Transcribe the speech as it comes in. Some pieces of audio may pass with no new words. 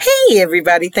Hey,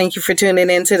 everybody. Thank you for tuning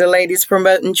in to the Ladies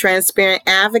Promoting Transparent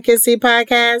Advocacy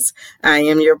podcast. I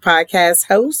am your podcast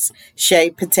host, Shay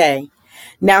Pate.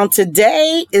 Now,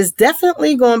 today is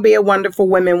definitely going to be a wonderful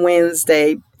Women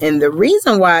Wednesday. And the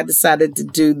reason why I decided to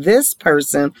do this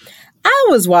person, I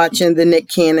was watching the Nick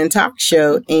Cannon talk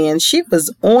show and she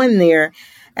was on there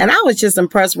and I was just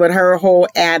impressed with her whole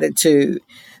attitude.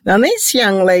 Now, this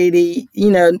young lady,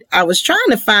 I was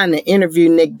trying to find the interview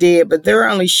Nick did, but they're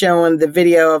only showing the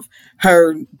video of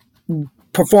her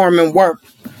performing work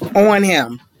on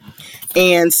him.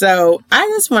 And so I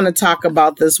just want to talk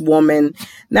about this woman.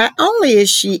 Not only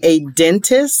is she a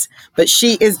dentist, but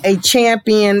she is a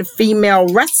champion female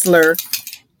wrestler.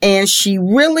 And she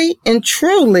really and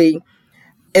truly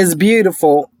is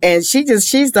beautiful. And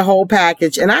she's the whole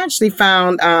package. And I actually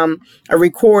found a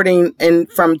recording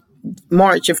from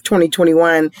March of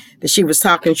 2021 that she was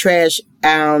talking trash.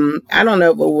 I don't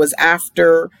know if it was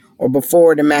after or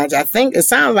before the match. I think it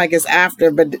sounds like it's after,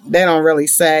 but they don't really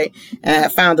say. And I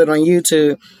found it on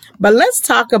YouTube. But let's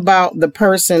talk about the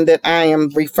person that I am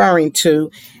referring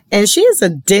to. And she is a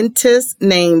dentist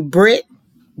named Britt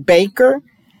Baker.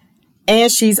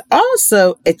 And she's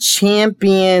also a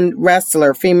champion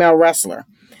wrestler, female wrestler.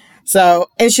 So,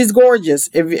 and she's gorgeous.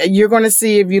 If you're going to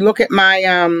see, if you look at my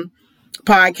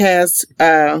podcast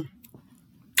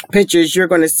pictures, you're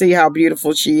going to see how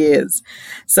beautiful she is.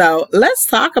 So let's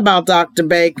talk about Dr.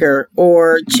 Baker,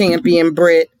 or Champion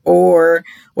Britt, or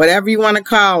whatever you want to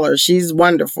call her. She's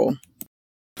wonderful.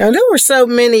 Now, there were so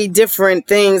many different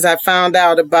things I found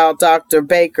out about Dr.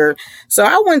 Baker. So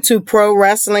I went to Pro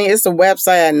Wrestling. It's a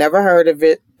website. I never heard of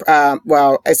it.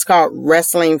 It's called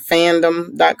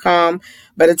WrestlingFandom.com,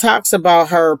 but it talks about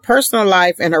her personal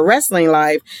life and her wrestling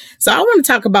life. So I want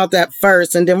to talk about that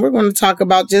first, and then we're going to talk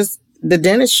about just the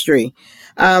dentistry.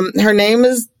 Her name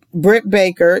is Britt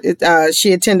Baker.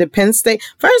 She attended Penn State.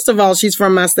 First of all, she's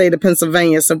from my state of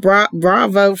Pennsylvania, so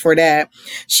bravo for that.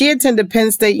 She attended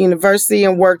Penn State University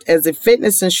and worked as a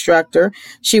fitness instructor.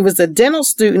 She was a dental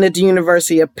student at the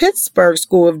University of Pittsburgh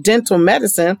School of Dental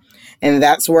Medicine, and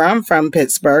that's where I'm from,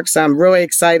 Pittsburgh, so I'm really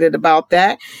excited about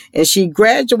that. And she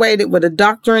graduated with a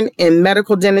doctorate in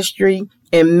medical dentistry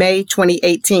in May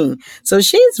 2018. So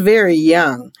she's very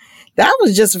young. That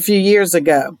was just a few years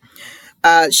ago.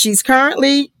 She's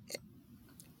currently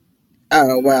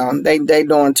they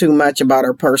doing too much about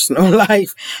her personal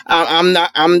life.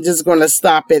 I'm just going to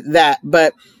stop at that.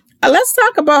 But let's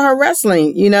talk about her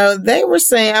wrestling. They were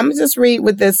saying, I'm just read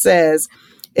what this says.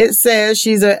 It says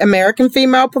she's an American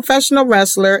female professional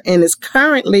wrestler and is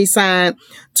currently signed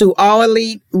to All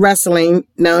Elite Wrestling,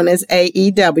 known as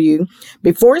AEW.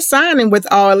 Before signing with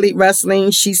All Elite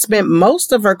Wrestling, she spent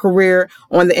most of her career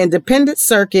on the independent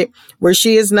circuit, where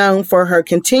she is known for her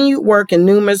continued work in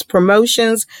numerous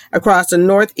promotions across the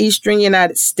northeastern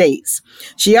United States.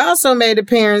 She also made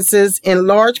appearances in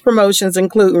large promotions,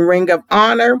 including Ring of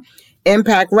Honor,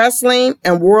 Impact Wrestling,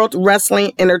 and World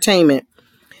Wrestling Entertainment.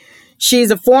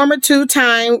 She's a former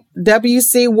two-time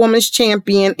WC Women's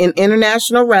Champion in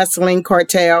International Wrestling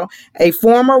Cartel, a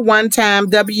former one-time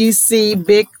WC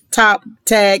Big Top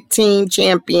Tag Team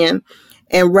Champion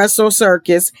in Wrestle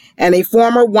Circus, and a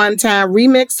former one-time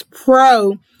Remix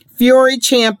Pro Fury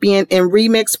Champion in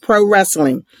Remix Pro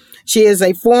Wrestling. She is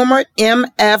a former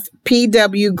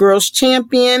MFPW Girls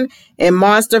Champion in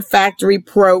Monster Factory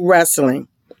Pro Wrestling.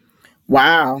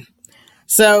 Wow.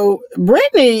 So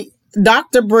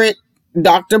Dr. Britt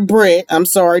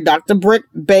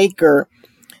Baker,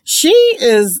 she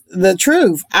is the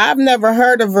truth. I've never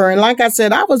heard of her. And like I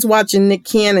said, I was watching Nick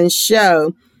Cannon's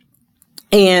show,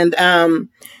 and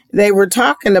they were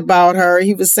talking about her.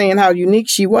 He was saying how unique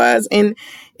she was, and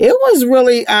it was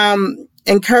really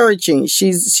encouraging.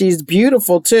 She's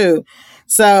beautiful too.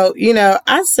 So,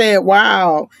 I said,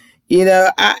 wow,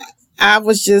 I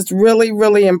was just really,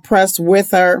 really impressed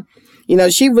with her.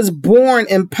 She was born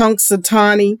in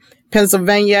Punxsutawney,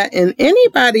 Pennsylvania, and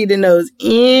anybody that knows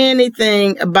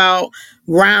anything about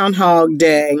Groundhog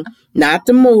Day, not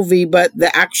the movie, but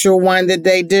the actual one that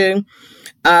they do,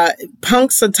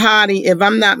 Punxsutawney, if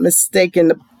I'm not mistaken,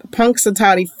 the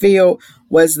Punxsutawney Field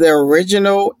was the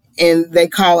original, and they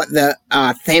call it the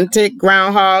authentic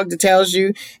groundhog, that tells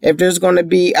you if there's going to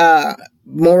be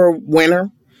more winter.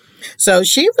 So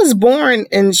she was born,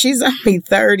 and she's only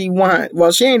 31.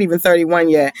 Well, she ain't even 31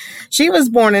 yet. She was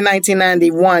born in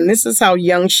 1991. This is how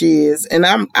young she is. And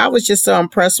I was just so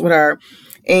impressed with her.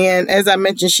 And as I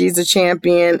mentioned, she's a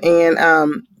champion,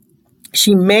 and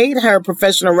she made her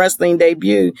professional wrestling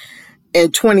debut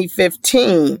in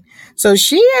 2015. So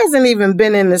she hasn't even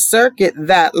been in the circuit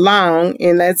that long.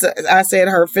 And as I said,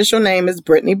 her official name is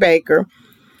Brittany Baker.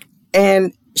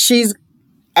 And she's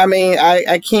I mean,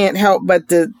 I can't help but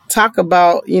to talk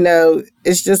about,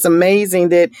 it's just amazing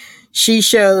that she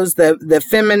shows the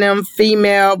feminine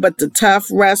female, but the tough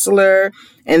wrestler,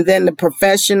 and then the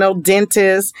professional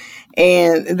dentist.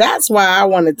 And that's why I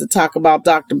wanted to talk about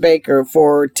Dr. Baker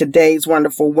for today's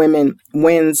Wonderful Women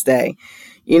Wednesday,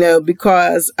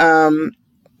 because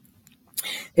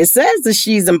it says that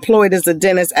she's employed as a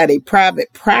dentist at a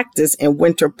private practice in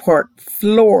Winter Park,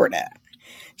 Florida.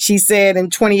 She said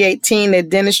in 2018 that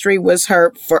dentistry was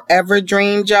her forever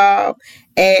dream job,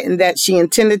 and that she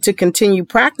intended to continue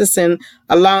practicing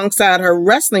alongside her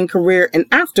wrestling career and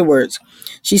afterwards.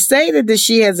 She stated that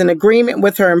she has an agreement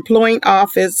with her employing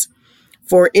office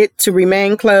for it to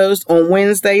remain closed on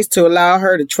Wednesdays to allow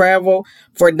her to travel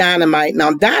for Dynamite.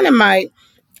 Now, Dynamite,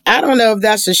 I don't know if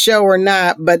that's a show or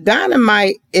not, but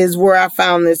Dynamite is where I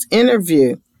found this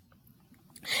interview.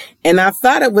 And I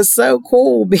thought it was so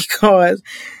cool because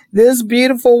this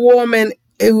beautiful woman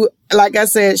who, like I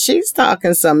said, she's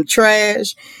talking some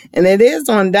trash, and it is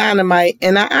on Dynamite.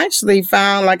 And I actually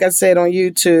found, like I said, on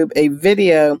YouTube, a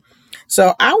video.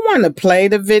 So I want to play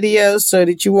the video so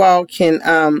that you all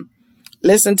can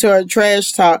listen to her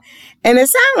trash talk. And it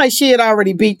sounded like she had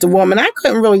already beat the woman. I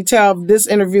couldn't really tell if this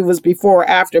interview was before or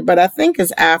after, but I think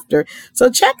it's after. So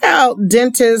check out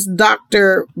dentist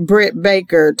Dr. Britt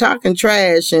Baker talking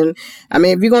trash. And I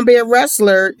mean, if you're going to be a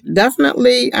wrestler,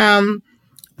 definitely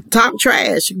talk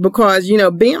trash, because,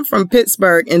 being from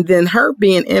Pittsburgh and then her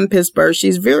being in Pittsburgh,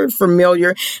 she's very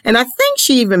familiar. And I think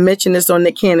she even mentioned this on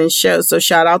Nick Cannon's show. So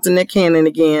shout out to Nick Cannon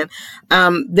again,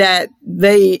 that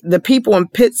the people in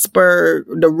Pittsburgh,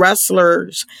 the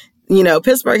wrestlers,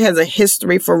 Pittsburgh has a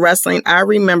history for wrestling. I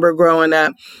remember growing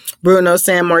up, Bruno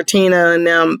Sammartino and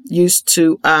them used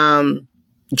to,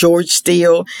 George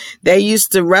Steele, they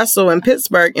used to wrestle in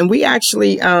Pittsburgh, and we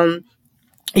actually,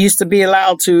 used to be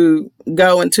allowed to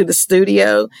go into the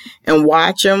studio and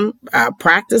watch them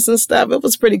practice and stuff. It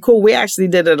was pretty cool. We actually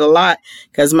did it a lot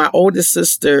because my oldest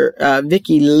sister,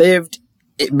 Vicky, lived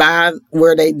by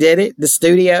where they did it, the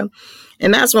studio.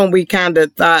 And that's when we kind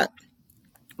of thought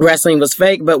wrestling was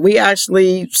fake, but we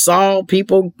actually saw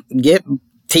people get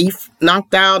teeth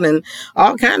knocked out and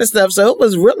all kind of stuff. So it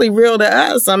was really real to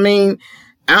us. I mean,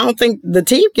 I don't think the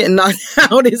teeth getting knocked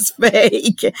out is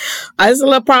fake.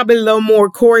 It's probably a little more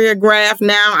choreographed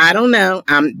now. I don't know.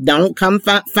 Don't come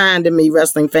finding me,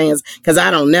 wrestling fans, because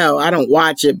I don't know. I don't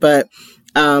watch it, but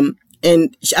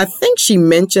and I think she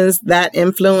mentions that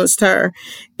influenced her.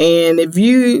 And if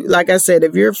you, like I said,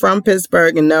 if you're from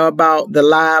Pittsburgh and know about the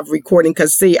live recording,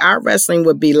 because see, our wrestling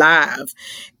would be live.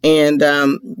 And,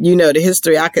 the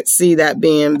history, I could see that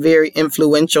being very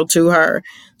influential to her.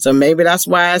 So maybe that's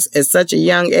why at such a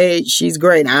young age, she's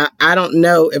great. I don't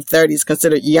know if 30 is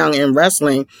considered young in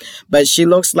wrestling, but she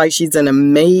looks like she's in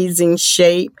amazing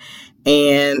shape.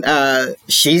 And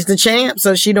she's the champ,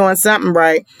 so she doing something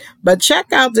right. But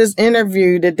check out this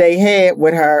interview that they had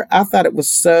with her. I thought it was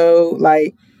so,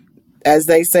 like, as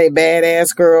they say,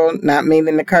 badass girl, not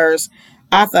meaning to curse.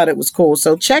 I thought it was cool.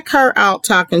 So check her out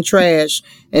talking trash.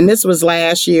 And this was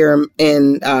last year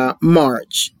in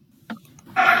March.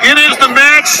 It is the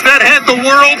match that had the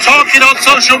world talking on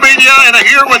social media, and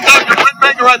here with Dr. Britt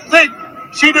Baker, I think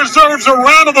she deserves a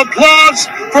round of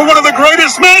applause for one of the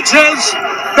greatest matches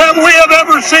that we have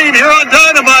ever seen here on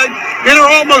Dynamite in her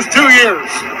almost 2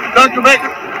 years. Dr.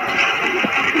 Baker.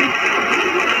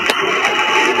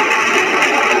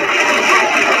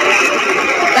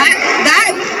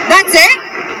 That's it?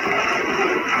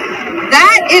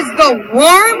 That is the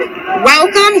warm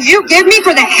welcome you give me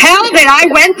for the hell that I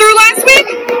went through last week?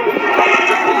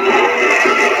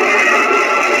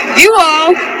 You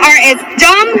all are as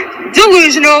dumb,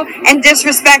 delusional, and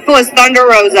disrespectful as Thunder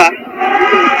Rosa.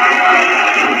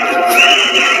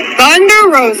 Thunder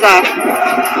Rosa,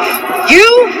 you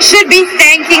should be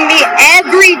thanking me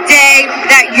every day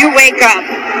that you wake up.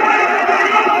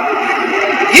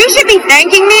 You should be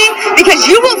thanking me because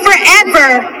you will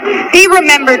forever be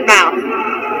remembered now.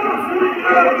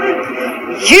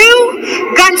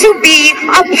 You got to be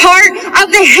a part of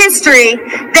the history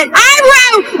that I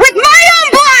wrote with my own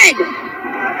blood.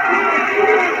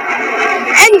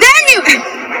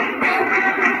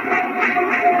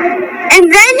 And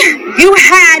then you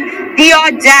had the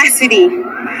audacity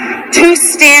to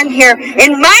stand here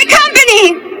in my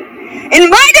company, in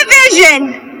my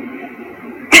division,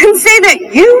 and say that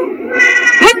you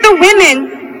put the women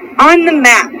on the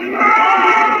map.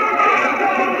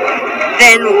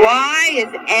 Then why is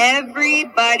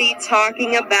everybody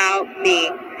talking about me?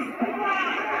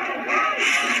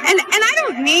 And I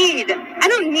don't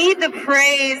need the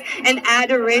praise and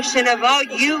adoration of all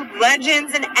you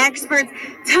legends and experts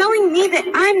telling me that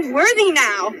I'm worthy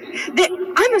now, that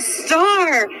I'm a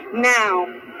star now.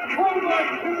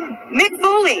 Mick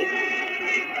Foley,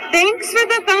 thanks for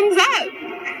the thumbs up.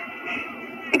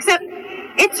 Except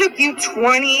it took you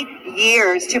 20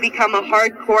 years to become a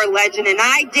hardcore legend, and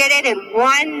I did it in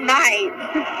one night.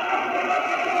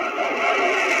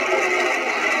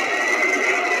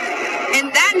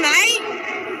 And that night,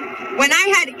 when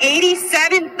I had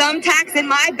 87 thumbtacks in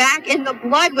my back and the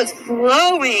blood was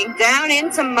flowing down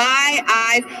into my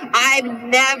eyes, I've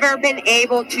never been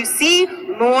able to see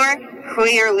more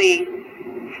clearly.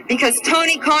 Because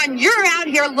Tony Khan, you're out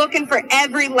here looking for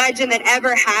every legend that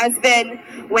ever has been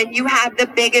when you have the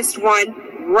biggest one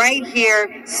right here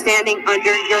standing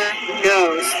under your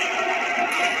nose.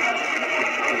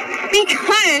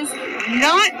 Because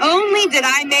not only did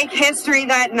I make history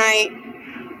that night,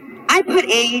 I put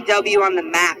AEW on the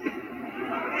map.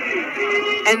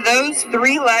 And those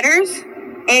 3 letters,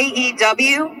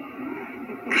 AEW,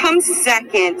 come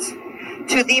second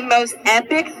to the most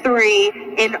epic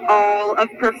 3 in all of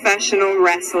professional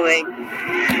wrestling.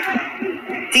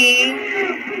 DMD.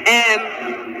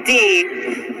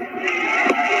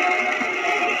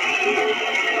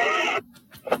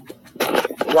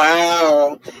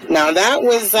 Wow. Now that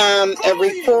was a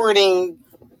recording.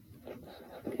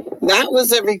 That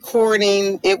was a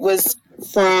recording. It was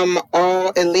from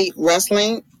All Elite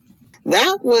Wrestling.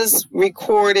 That was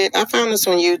recorded. I found this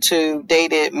on YouTube,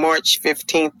 dated March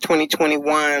 15th,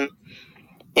 2021.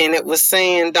 And it was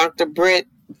saying Dr. Britt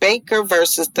Baker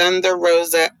versus Thunder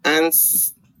Rosa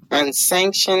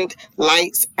unsanctioned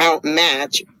lights out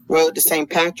match, road to St.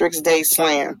 Patrick's Day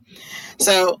Slam.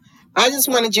 So I just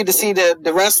wanted you to see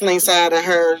the wrestling side of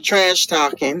her trash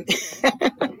talking.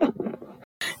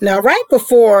 Now, right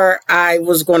before I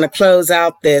was going to close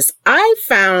out this, I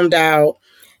found out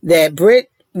that Britt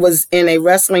was in a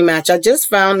wrestling match. I just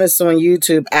found this on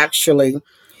YouTube, actually.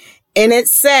 And it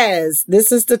says,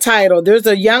 this is the title. There's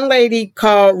a young lady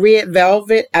called Red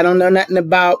Velvet. I don't know nothing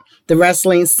about the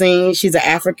wrestling scene. She's an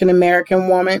African-American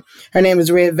woman. Her name is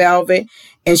Red Velvet.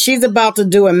 And she's about to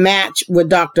do a match with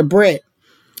Dr. Britt.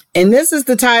 And this is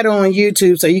the title on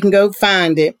YouTube, so you can go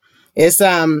find it. It's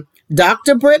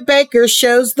Dr. Britt Baker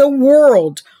shows the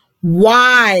world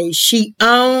why she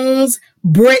owns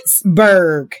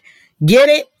Brittsburg. Get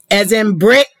it? As in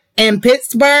Britt and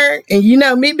Pittsburgh. And you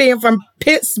know, me being from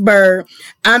Pittsburgh,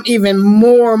 I'm even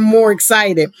more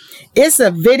excited. It's a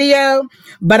video,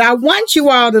 but I want you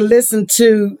all to listen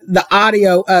to the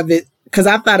audio of it because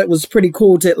I thought it was pretty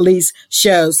cool to at least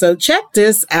show. So check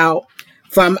this out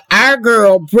from our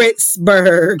girl,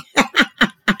 Brittsburg.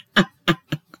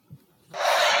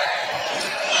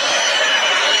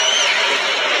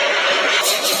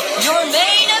 Your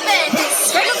main event is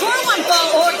scheduled for 1 fall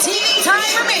or TV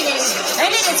time remaining,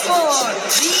 and it is for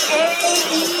the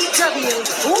AEW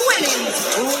Women's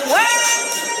World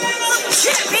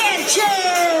Championship.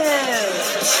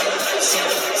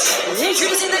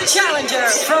 Introducing the challenger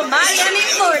from Miami,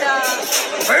 Florida,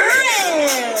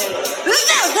 Red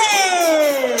Velvet.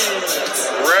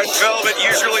 Red Velvet,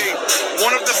 usually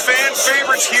one of the fan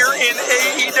favorites here in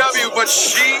AEW, but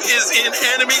she is in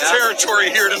enemy territory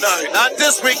here tonight. Not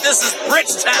this week. This is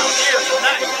Bridgetown here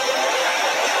tonight.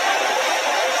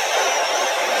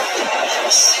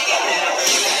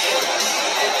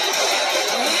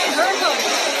 And her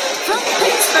opponent from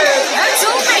Pittsburgh,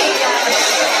 Pennsylvania,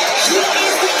 she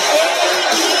is the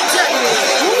AEW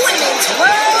Women's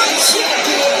World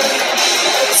Champion,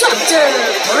 Dr.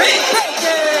 Britt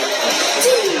Baker,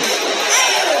 DMD.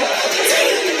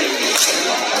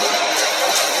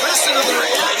 Listen to the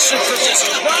reaction from this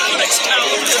crowd.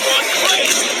 Excalibur on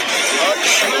place.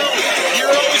 True.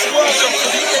 You're always welcome to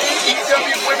the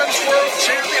AEW Women's World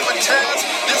Champion, Taz.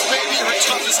 This may be her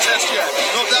toughest test yet.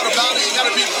 No doubt about it. You got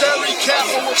to be very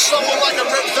careful with someone like a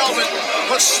Red Velvet.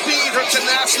 Her speed, her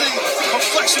tenacity, her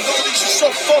flexibility. She's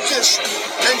so focused.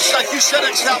 And like you said,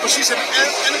 Excalibur, she's in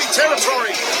enemy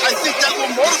territory. I think that will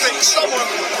motivate someone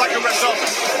like a Red Velvet.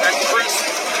 And Chris,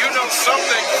 you know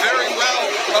something very well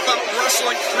about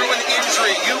wrestling through an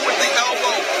injury. You with the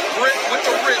elbow, Britt with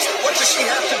the wrist. What does she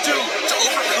have to do to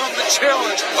overcome the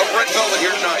challenge of Red Velvet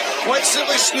here tonight? Quite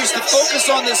simply, she needs to focus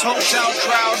on this hometown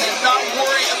crowd and not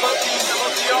worry about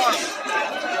the arm.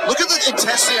 Look at the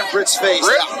intensity on Britt's face.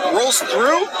 Britt rolls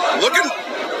through, looking.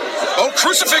 Oh,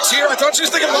 crucifix here. I thought she was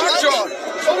thinking lockjaw.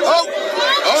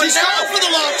 She's out for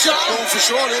the lockjaw. Going for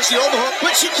sure. There's the overhook.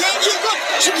 But she can't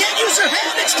use her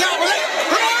hand. Excalibur.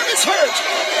 Her arm is hurt.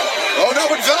 Oh no,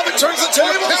 but Velvet turns the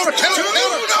table. Counter.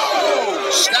 No!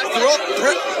 Stacked wrapped her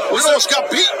up. Britt almost got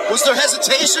beat. Was there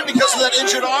hesitation because of that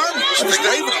injured arm? She was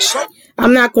waving or something.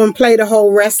 I'm not going to play the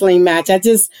whole wrestling match. I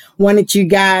just wanted you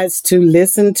guys to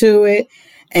listen to it.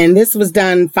 And this was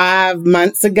done 5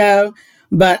 months ago.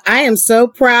 But I am so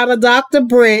proud of Dr.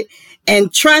 Britt.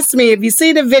 And trust me, if you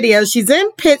see the video, she's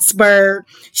in Pittsburgh.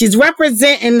 She's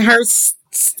representing her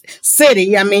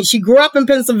city. I mean, she grew up in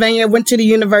Pennsylvania, went to the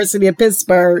University of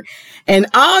Pittsburgh. And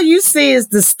all you see is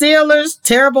the Steelers,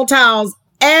 terrible towels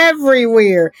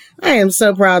everywhere. I am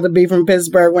so proud to be from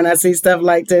Pittsburgh when I see stuff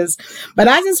like this. But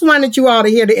I just wanted you all to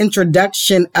hear the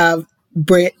introduction of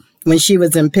Britt when she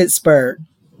was in Pittsburgh.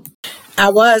 I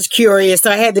was curious,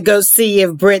 so I had to go see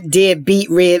if Britt did beat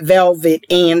Red Velvet,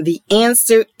 and the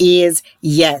answer is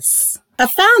yes. I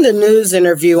found a news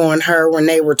interview on her when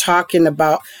they were talking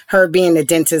about her being a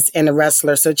dentist and a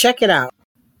wrestler, so check it out.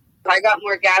 I got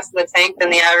more gas in the tank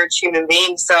than the average human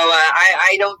being, so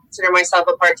I don't consider myself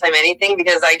a part-time anything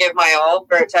because I give my all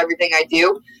to everything I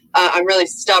do. I'm really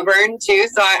stubborn, too,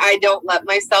 so I don't let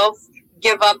myself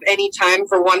give up any time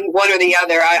for one or the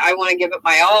other. I want to give it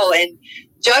my all, and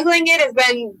juggling it has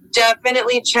been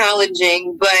definitely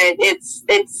challenging, but it's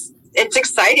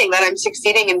exciting that I'm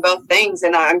succeeding in both things,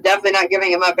 and I'm definitely not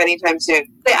giving them up anytime soon.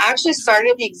 They actually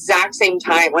started at the exact same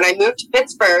time. When I moved to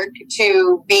Pittsburgh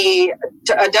to be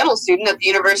a dental student at the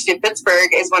University of Pittsburgh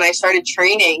is when I started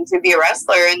training to be a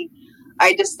wrestler, and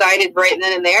I decided right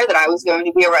then and there that I was going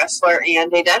to be a wrestler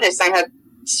and a dentist. I had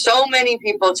so many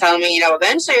people tell me,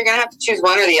 eventually you're going to have to choose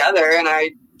one or the other, and I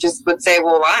just would say,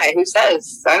 well, why? Who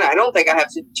says? I don't think I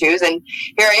have to choose. And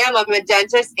here I am. I'm a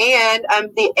dentist, and I'm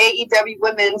the AEW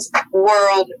Women's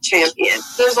World Champion.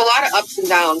 There's a lot of ups and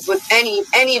downs with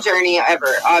any journey ever,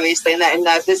 obviously, and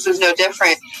that this is no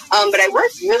different. But I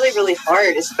worked really, really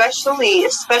hard, especially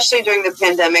during the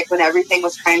pandemic when everything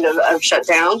was kind of shut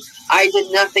down. I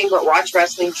did nothing but watch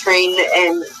wrestling, train,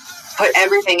 and put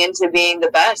everything into being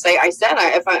the best. I said,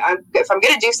 if I'm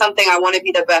going to do something, I want to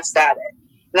be the best at it.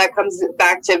 That comes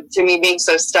back to me being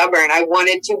so stubborn. I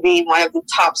wanted to be one of the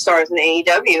top stars in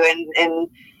AEW, and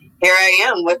here I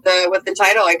am with the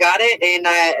title. I got it, and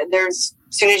as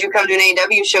soon as you come to an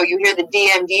AEW show, you hear the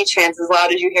DMD chants as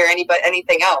loud as you hear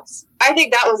anything else. I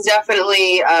think that was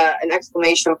definitely an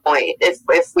exclamation point,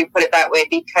 if we put it that way,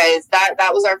 because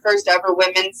that was our first ever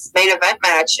women's main event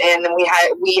match, and then we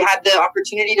had the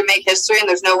opportunity to make history, and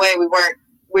there's no way we weren't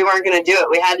going to do it.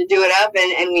 We had to do it up,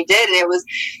 and we did. And it was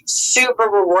super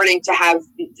rewarding to have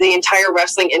the entire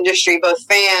wrestling industry, both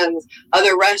fans,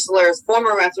 other wrestlers,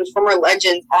 former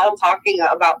legends, all talking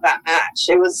about that match.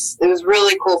 It was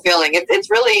really cool feeling.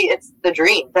 It's the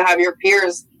dream to have your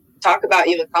peers talk about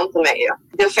you and compliment you.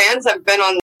 The fans have been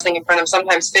on wrestling in front of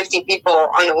sometimes 50 people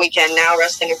on a weekend, now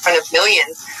wrestling in front of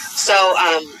millions. So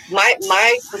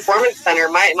my performance center,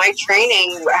 my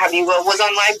training, was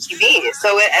on live TV.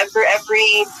 So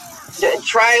every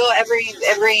trial,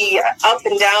 every up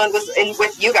and down was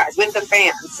with you guys, with the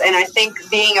fans. And I think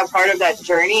being a part of that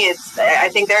journey, I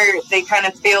think they kind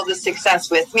of feel the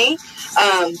success with me.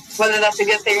 Whether that's a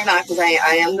good thing or not, because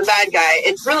I am the bad guy.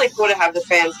 It's really cool to have the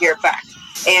fans here back.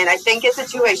 And I think it's a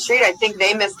two-way street. I think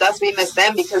they missed us, we missed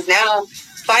them, because now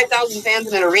 5,000 fans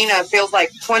in an arena feels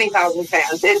like 20,000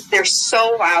 fans. They're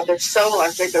so loud, they're so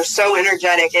electric, they're so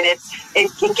energetic, and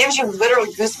it gives you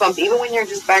literally goosebumps even when you're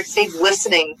just backstage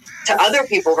listening to other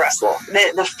people wrestle.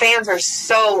 The fans are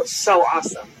so, so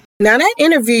awesome. Now, that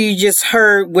interview you just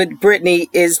heard with Brittany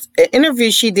is an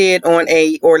interview she did on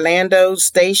a Orlando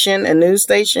station, a news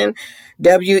station,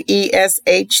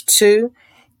 WESH2.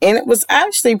 And it was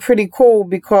actually pretty cool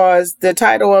because the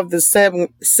title of the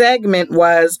segment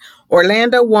was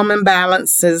Orlando Woman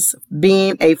Balances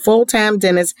Being a Full-Time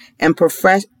Dentist and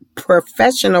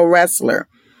Professional Wrestler.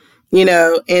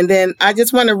 And then I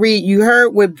just want to read, you heard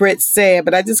what Britt said,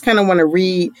 but I just kind of want to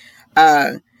read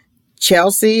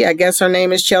Chelsea, I guess her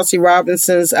name is Chelsea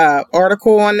Robinson's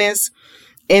article on this.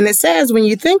 And it says, when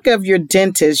you think of your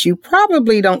dentist, you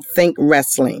probably don't think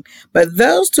wrestling, but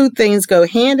those two things go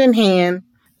hand in hand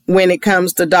when it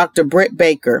comes to Dr. Britt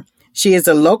Baker. She is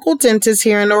a local dentist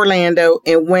here in Orlando,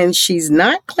 and when she's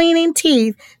not cleaning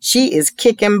teeth, she is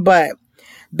kicking butt.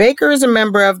 Baker is a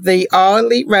member of the All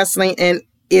Elite Wrestling and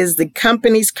is the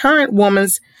company's current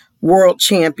women's world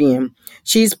champion.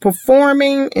 She's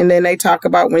performing, and then they talk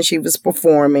about when she was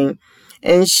performing.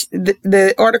 And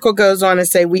the article goes on to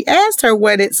say, we asked her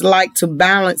what it's like to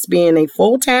balance being a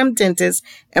full-time dentist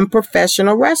and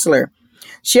professional wrestler.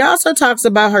 She also talks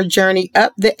about her journey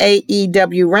up the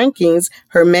AEW rankings,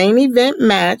 her main event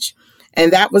match,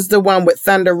 and that was the one with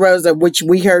Thunder Rosa, which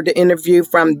we heard the interview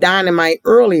from Dynamite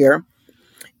earlier.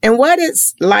 and what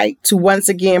it's like to once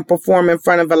again perform in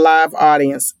front of a live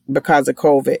audience because of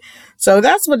COVID. So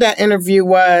that's what that interview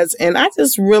was. And I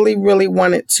just really, really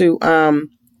wanted to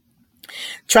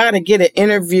try to get an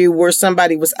interview where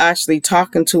somebody was actually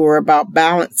talking to her about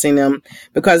balancing them,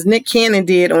 because Nick Cannon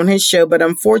did on his show, but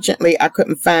unfortunately I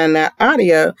couldn't find that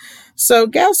audio. So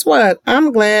guess what?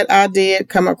 I'm glad I did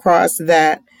come across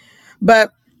that.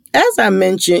 But as I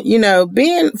mentioned, you know,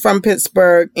 being from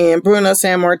Pittsburgh and Bruno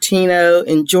Sammartino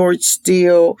and George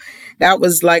Steele, that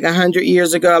was like 100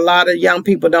 years ago. A lot of young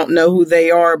people don't know who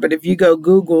they are, but if you go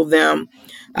Google them,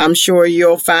 I'm sure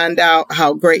you'll find out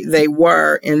how great they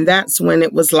were. And that's when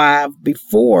it was live,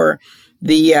 before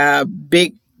the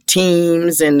big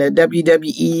teams and the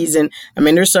WWEs. And I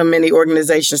mean, there's so many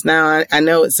organizations now. I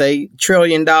know it's a $1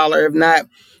 trillion, if not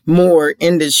more,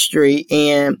 industry.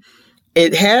 And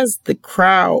it has the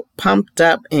crowd pumped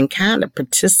up and kind of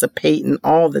participating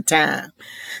all the time.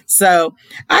 So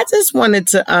I just wanted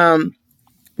to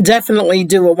definitely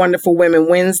do a Wonderful Women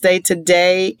Wednesday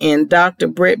today. And Dr.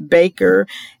 Britt Baker,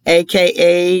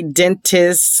 a.k.a.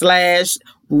 dentist /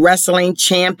 wrestling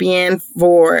champion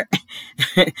for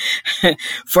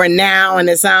now, and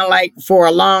it sounds like for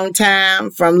a long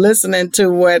time, from listening to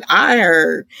what I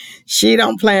heard, she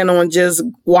don't plan on just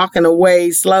walking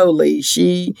away slowly.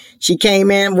 She came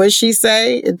in, what she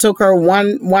say? It took her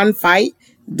one fight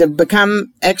to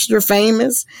become extra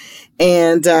famous,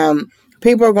 and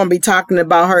people are going to be talking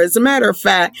about her. As a matter of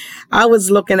fact, I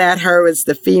was looking at her as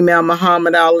the female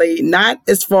Muhammad Ali, not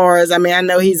as far as, I mean, I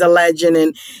know he's a legend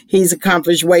and he's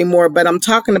accomplished way more, but I'm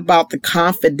talking about the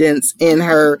confidence in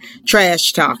her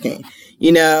trash talking.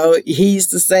 You know, he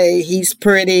used to say he's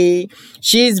pretty.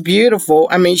 She's beautiful.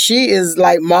 I mean, she is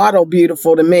like model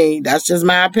beautiful to me. That's just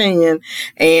my opinion.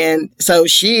 And so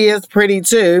she is pretty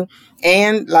too.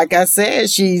 And like I said,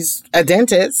 she's a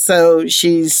dentist, so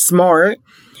she's smart.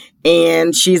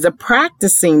 And she's a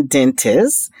practicing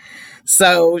dentist.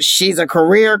 So she's a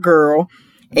career girl.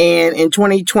 And in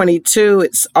 2022,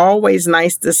 it's always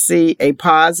nice to see a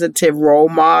positive role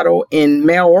model in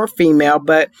male or female,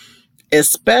 but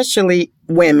especially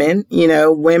women. You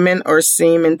know, women are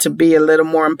seeming to be a little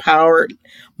more empowered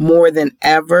more than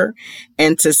ever.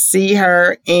 And to see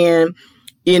her, and,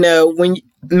 you know,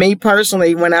 me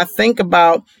personally, when I think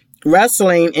about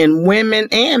wrestling and women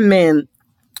and men,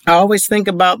 I always think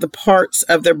about the parts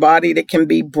of their body that can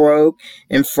be broke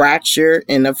and fractured,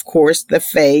 and of course the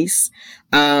face.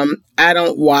 I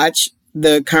don't watch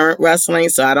the current wrestling,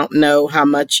 so I don't know how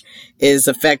much is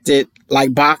affected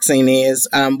like boxing is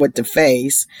with the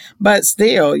face. But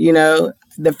still, you know,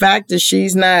 the fact that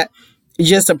she's not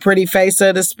just a pretty face,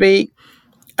 so to speak,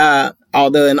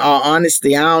 although in all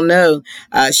honesty, I don't know.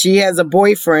 She has a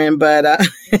boyfriend, but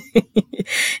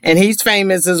and he's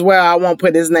famous as well. I won't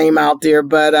put his name out there,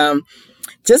 but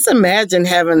just imagine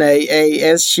having a,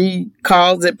 as she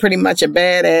calls it, pretty much a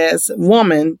badass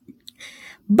woman.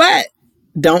 But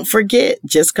don't forget,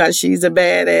 just because she's a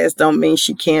badass don't mean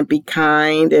she can't be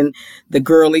kind and the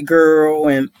girly girl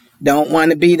and don't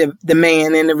want to be the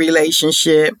man in the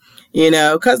relationship, you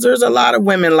know, because there's a lot of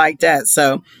women like that.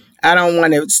 So I don't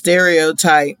want to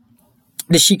stereotype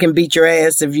that she can beat your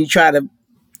ass if you try to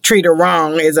treat her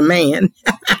wrong as a man.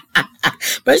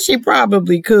 But she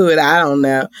probably could. I don't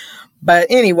know. But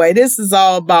anyway, this is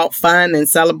all about fun and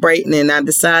celebrating. And I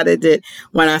decided that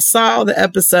when I saw the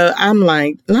episode, I'm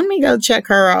like, let me go check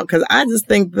her out, because I just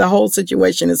think the whole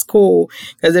situation is cool.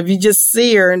 Because if you just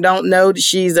see her and don't know that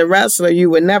she's a wrestler,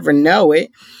 you would never know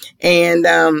it. And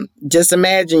just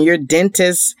imagine your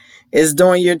dentist is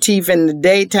doing your teeth in the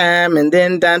daytime, and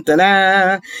then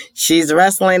she's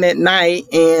wrestling at night,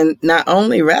 and not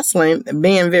only wrestling,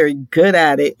 being very good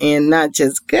at it, and not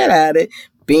just good at it,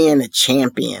 being a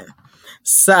champion.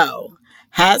 So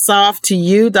hats off to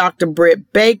you, Dr.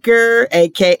 Britt Baker,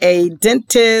 aka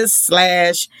dentist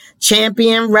 /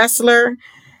 champion wrestler.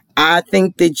 I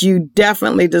think that you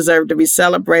definitely deserve to be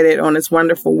celebrated on this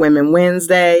Wonderful Women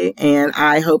Wednesday. And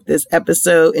I hope this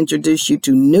episode introduced you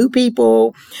to new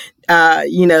people.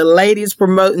 You know, ladies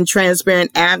promoting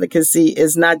transparent advocacy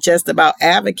is not just about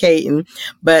advocating,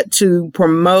 but to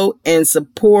promote and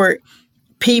support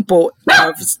people.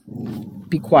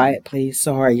 Be quiet, please.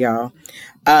 Sorry, y'all.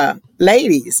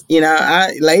 Ladies, you know,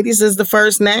 ladies is the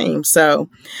first name. So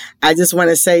I just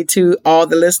want to say to all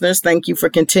the listeners, thank you for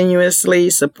continuously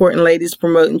supporting Ladies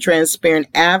Promoting Transparent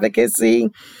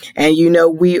Advocacy. And, you know,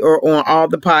 we are on all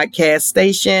the podcast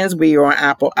stations. We are on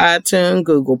Apple iTunes,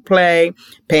 Google Play,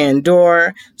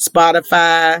 Pandora,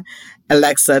 Spotify,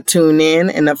 Alexa,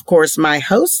 TuneIn, and of course, my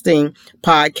hosting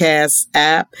podcast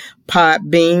app,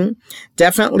 Podbean.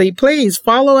 Definitely, please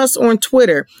follow us on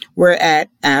Twitter. We're at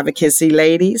Advocacy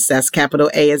Ladies. That's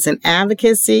capital A as in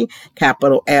advocacy,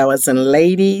 capital L as in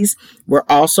ladies. We're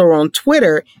also on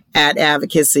Twitter at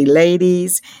Advocacy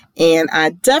Ladies. And I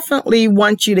definitely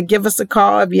want you to give us a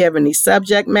call if you have any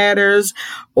subject matters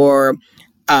or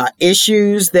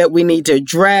issues that we need to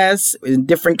address in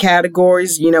different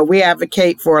categories. You know, we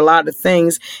advocate for a lot of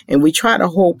things and we try to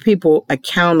hold people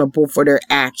accountable for their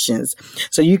actions.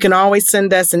 So you can always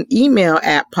send us an email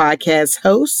at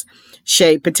podcasthost,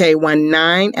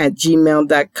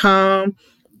 shaypate19@gmail.com.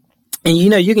 And you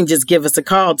know, you can just give us a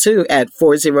call too at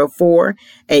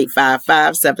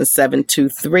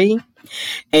 404-855-7723.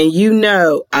 And you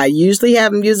know, I usually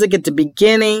have music at the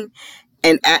beginning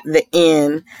and at the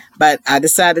end, but I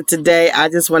decided today I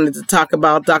just wanted to talk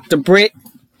about Dr. Britt,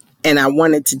 and I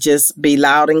wanted to just be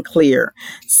loud and clear.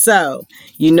 So,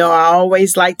 you know, I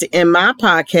always like to end my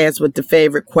podcast with the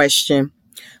favorite question.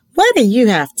 What do you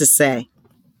have to say?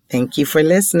 Thank you for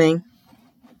listening.